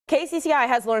KCCI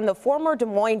has learned the former Des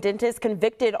Moines dentist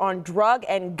convicted on drug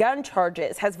and gun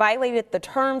charges has violated the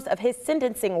terms of his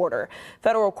sentencing order.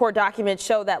 Federal court documents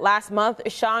show that last month,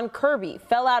 Sean Kirby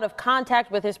fell out of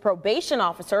contact with his probation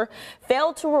officer,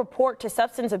 failed to report to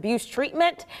substance abuse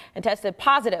treatment, and tested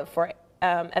positive for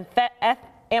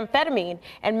amphetamine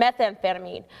and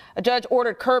methamphetamine. A judge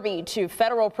ordered Kirby to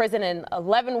federal prison in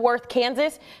Leavenworth,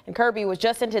 Kansas, and Kirby was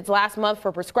just sentenced last month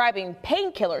for prescribing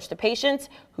painkillers to patients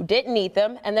who didn't need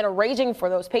them and then arranging for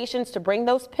those patients to bring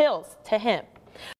those pills to him.